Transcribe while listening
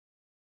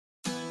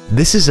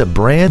This is a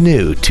brand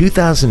new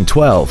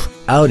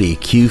 2012 Audi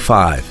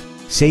Q5.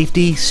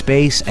 Safety,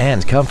 space,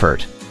 and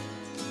comfort.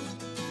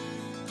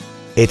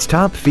 Its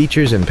top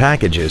features and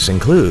packages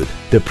include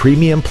the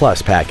Premium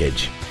Plus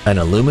package, an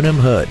aluminum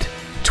hood,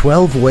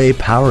 12-way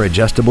power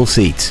adjustable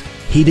seats,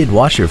 heated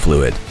washer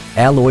fluid,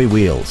 alloy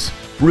wheels,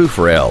 roof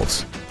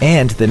rails,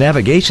 and the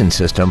navigation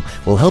system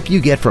will help you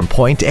get from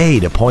point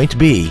A to point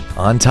B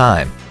on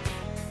time.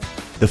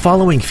 The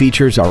following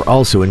features are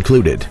also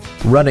included: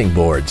 running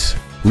boards,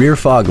 rear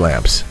fog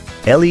lamps,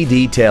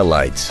 LED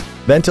taillights,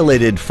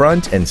 ventilated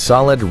front and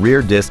solid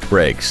rear disc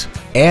brakes,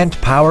 and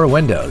power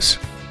windows.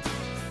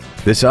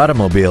 This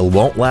automobile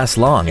won't last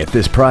long at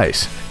this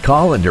price.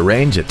 Call and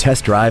arrange a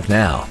test drive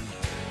now.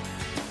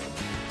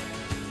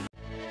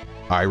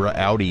 Ira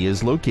Audi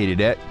is located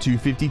at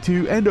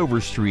 252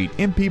 Andover Street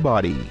in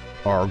Peabody.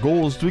 Our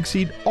goal is to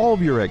exceed all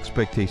of your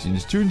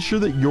expectations to ensure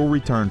that you'll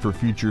return for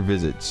future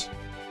visits.